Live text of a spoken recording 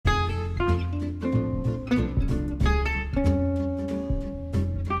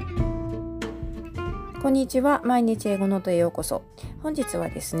こんにちは。毎日英語ノートへようこそ。本日は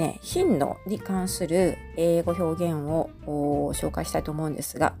ですね、頻度に関する英語表現を紹介したいと思うんで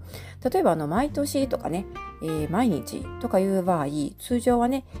すが、例えば毎年とかね、毎日とかいう場合、通常は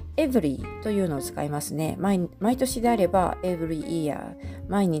ね、every というのを使いますね。毎年であれば every year、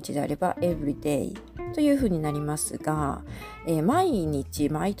毎日であれば every day というふうになりますが、毎日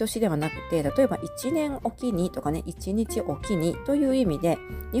毎年ではなくて、例えば1年おきにとかね、1日おきにという意味で、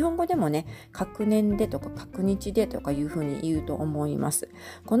日本語でもね、隔年でとか隔日でとかいうふうに言うと思います。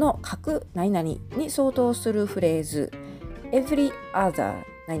この隔何々に相当するフレーズ、every other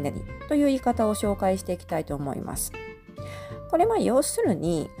何々という言い方を紹介していきたいと思います。これ要する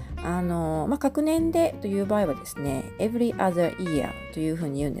に隔年でという場合はですね every other year というふう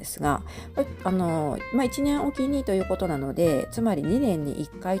に言うんですが、1年おきにということなので、つまり2年に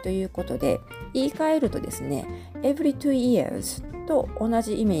1回ということで、言い換えるとですね every 2 years と同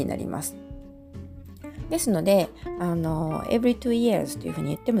じ意味になります。ですのでevery 2 years というふうに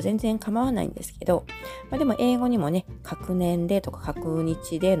言っても全然構わないんですけど、でも英語にもね、隔年でとか隔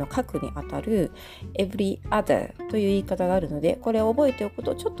日での隔にあたる every other という言い方があるので、これを覚えておく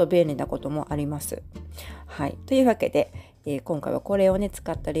とちょっと便利なこともあります。はい、というわけで、今回はこれをね使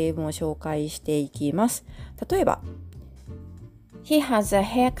った例文を紹介していきます。例えば He has a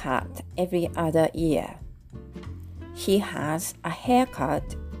haircut every other year. He has a haircut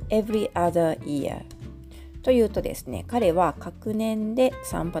every other year.というとですね、彼は隔年で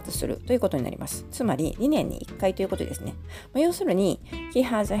散髪するということになります。つまり2年に1回ということですね。要するに He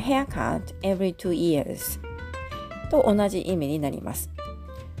has a haircut every 2 years と同じ意味になります。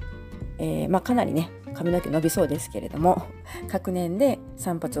かなりね髪の毛伸びそうですけれども、隔年で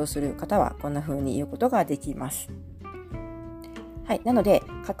散髪をする方はこんな風に言うことができます。はい、なので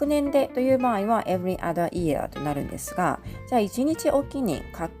隔年でという場合は every other year となるんですが、じゃあ1日おきに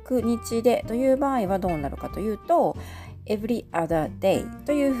隔日でという場合はどうなるかというと every other day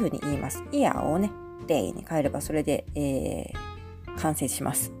というふうに言います。year をね day に変えればそれで、完成し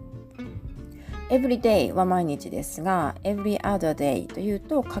ます。every day は毎日ですが、 every other day という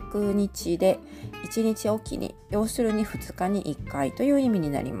と隔日で1日おきに、要するに2日に1回という意味に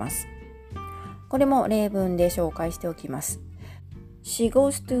なります。これも例文で紹介しておきます。She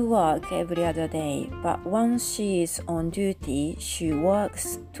goes to work every other day, but once she is on duty, she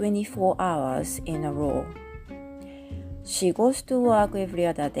works 24 hours in a row. She goes to work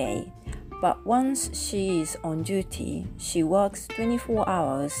every other day, but once she is on duty, she works 24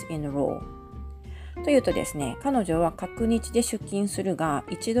 hours in a row. というとですね、彼女は隔日で出勤するが、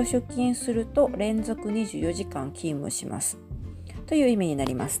一度出勤すると連続24時間勤務します。という意味にな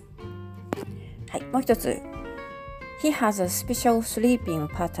ります。はい、もう一つ。He has a special sleeping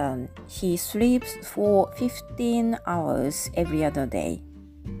pattern. He sleeps for 15 hours every other day.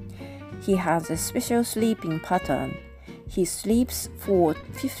 He has a special sleeping pattern. He sleeps for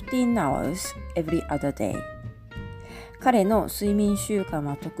 15 hours every other day. 彼の睡眠習慣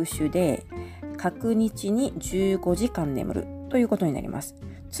は特殊で、隔日に15時間眠るということになります。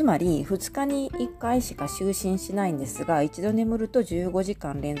つまり2日に1回しか就寝しないんですが、一度眠ると15時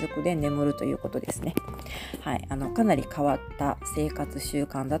間連続で眠るということですね。はい、かなり変わった生活習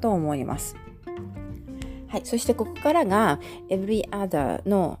慣だと思います。はい、そしてここからが every other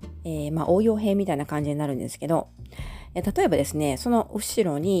の、応用編みたいな感じになるんですけど、例えばですね、その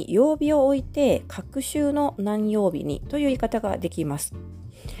後ろに曜日を置いて隔週の何曜日にという言い方ができます。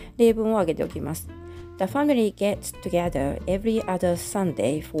例文を挙げておきます。The family gets together every other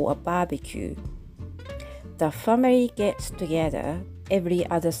Sunday for a barbecue. The family gets together every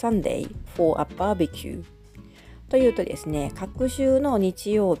other Sunday for a barbecue. というとですね、隔週の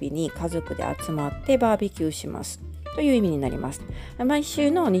日曜日に家族で集まってバーベキューしますという意味になります。毎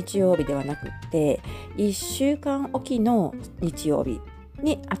週の日曜日ではなくて、1週間おきの日曜日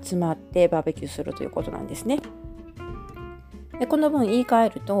に集まってバーベキューするということなんですね。でこの文言い換え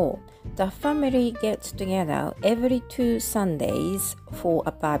るとThe family gets together every 2 Sundays for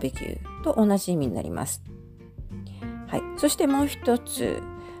a barbecue と同じ意味になります。はい、そしてもう一つ、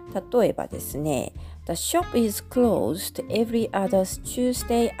例えばですね The shop is closed every other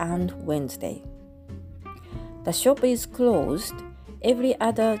Tuesday and Wednesday. The shop is closed every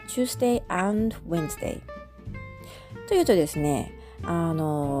other Tuesday and Wednesday. というとですね、言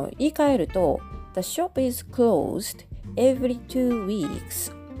い換えると The shop is closed every 2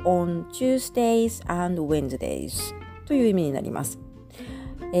 weeks on Tuesdays and Wednesdays という意味になります。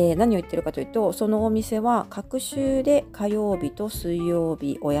何を言ってるかというと、そのお店は隔週で火曜日と水曜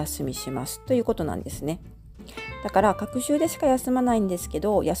日お休みしますということなんですね。だから隔週でしか休まないんですけ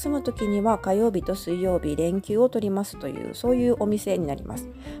ど、休む時には火曜日と水曜日連休を取りますという、そういうお店になります。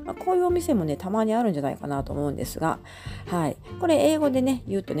こういうお店もね、たまにあるんじゃないかなと思うんですが、はい。これ英語でね、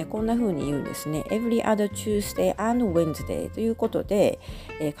言うとね、こんな風に言うんですね。Every other Tuesday and Wednesday ということで、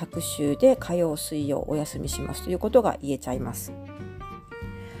隔週で火曜、水曜お休みしますということが言えちゃいます。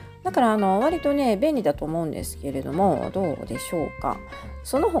だから割とね便利だと思うんですけれども、どうでしょうか。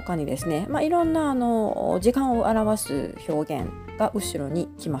その他にですね、いろんな時間を表す表現が後ろに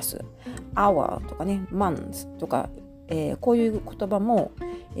来ます。hour とかね、month とか、こういう言葉も、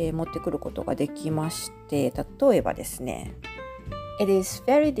持ってくることができまして、例えばですね、It is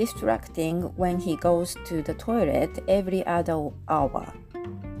very distracting when he goes to the toilet every other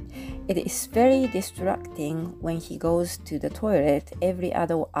hour.It is very distracting when he goes to the toilet every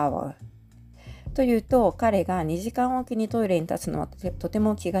other hour. というと、彼が2時間おきにトイレに立つのはとて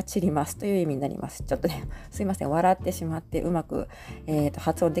も気が散りますという意味になります。ちょっとね、すいません、笑ってしまってうまく、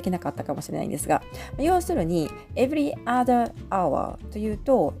発音できなかったかもしれないんですが、要するに every other hour という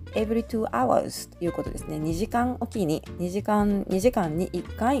と every 2 hours ということですね。2時間おきに2時間に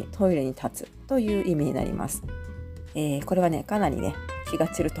1回トイレに立つという意味になります。これはね、かなりね、気が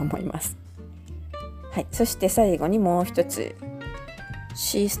散ると思います。はい、そして最後にもう一つ。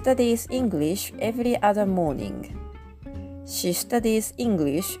She studies English every other morning. She studies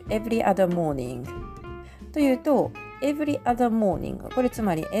English every other morning. というと、every other morning。これつ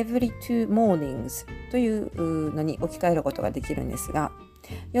まり every two mornings というのに置き換えることができるんですが、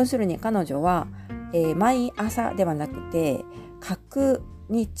要するに彼女は、毎朝ではなくて、各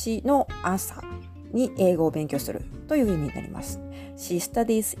日の朝に英語を勉強するという意味になります。She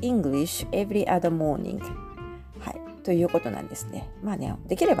studies English every other morning. はい、ということなんですね。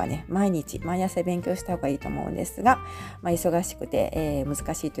できればね、毎朝勉強した方がいいと思うんですが、忙しくて、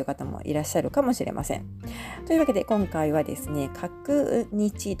難しいという方もいらっしゃるかもしれません。というわけで今回はですね、各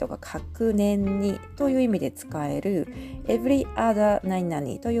日とか各年にという意味で使える every other 何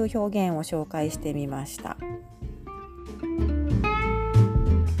々という表現を紹介してみました。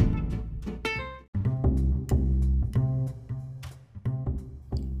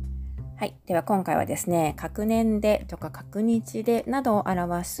はい。では今回はですね、各年でとか各日でなどを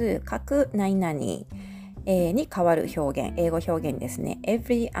表す各何々、に変わる表現、英語表現ですね、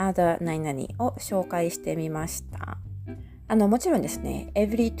every other 何々を紹介してみました。もちろんですね、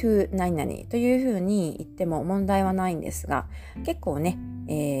every to 何々というふうに言っても問題はないんですが、結構ね、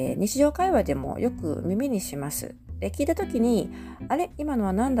日常会話でもよく耳にします。で聞いた時にあれ今の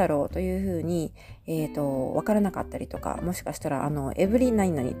は何だろうというふうに、分からなかったりとか、もしかしたらエブリ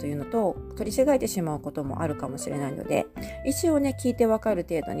何々というのと取り違えてしまうこともあるかもしれないので、一応ね聞いて分かる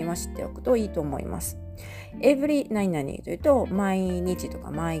程度には知っておくといいと思います。エブリ何々というと毎日とか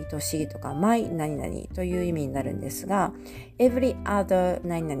毎年とか毎何々という意味になるんですが、every other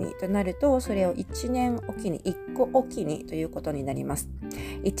何々となるとそれを1年おきに1個おきにということになります。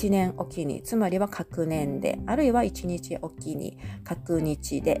1年おきに、つまりは各年で、あるいは1日おきに各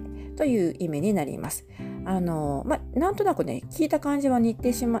日でという意味になります。なんとなくね聞いた感じは似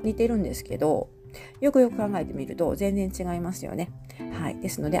てるんですけど、よく考えてみると全然違いますよね。はい。で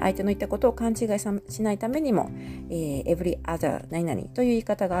すので相手の言ったことを勘違いしないためにも、every other 何々という言い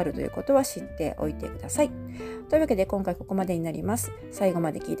方があるということは知っておいてください。というわけで今回ここまでになります。最後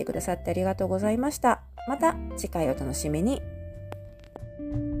まで聞いてくださってありがとうございました。また次回お楽しみに。